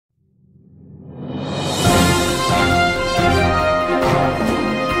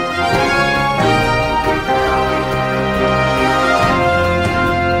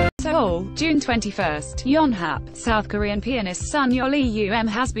21st, Yonhap, South Korean pianist Son Yeol-eum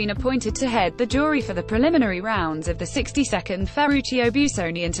has been appointed to head the jury for the preliminary rounds of the 62nd Ferruccio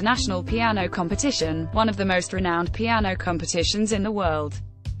Busoni International Piano Competition, one of the most renowned piano competitions in the world.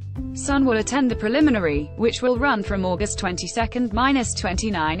 Son will attend the preliminary, which will run from August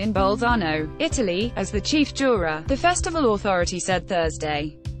 22–29 in Bolzano, Italy, as the chief juror, the festival authority said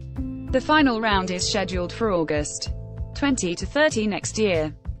Thursday. The final round is scheduled for August 20–30 next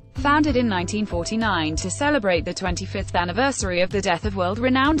year. Founded in 1949 to celebrate the 25th anniversary of the death of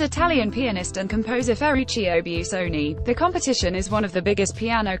world-renowned Italian pianist and composer Ferruccio Busoni, the competition is one of the biggest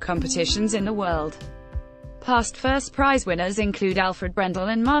piano competitions in the world. Past first prize winners include Alfred Brendel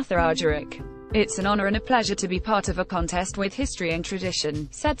and Martha Argerich. "It's an honor and a pleasure to be part of a contest with history and tradition,"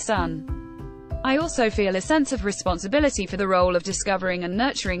 said Son. "I also feel a sense of responsibility for the role of discovering and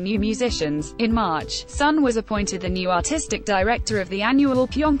nurturing new musicians." In March, Son was appointed the new artistic director of the annual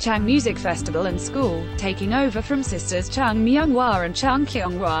Pyeongchang Music Festival and School, taking over from sisters Chung Myung-hwa and Chung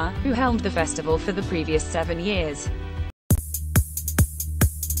Kyung-hwa, who helmed the festival for the previous 7 years.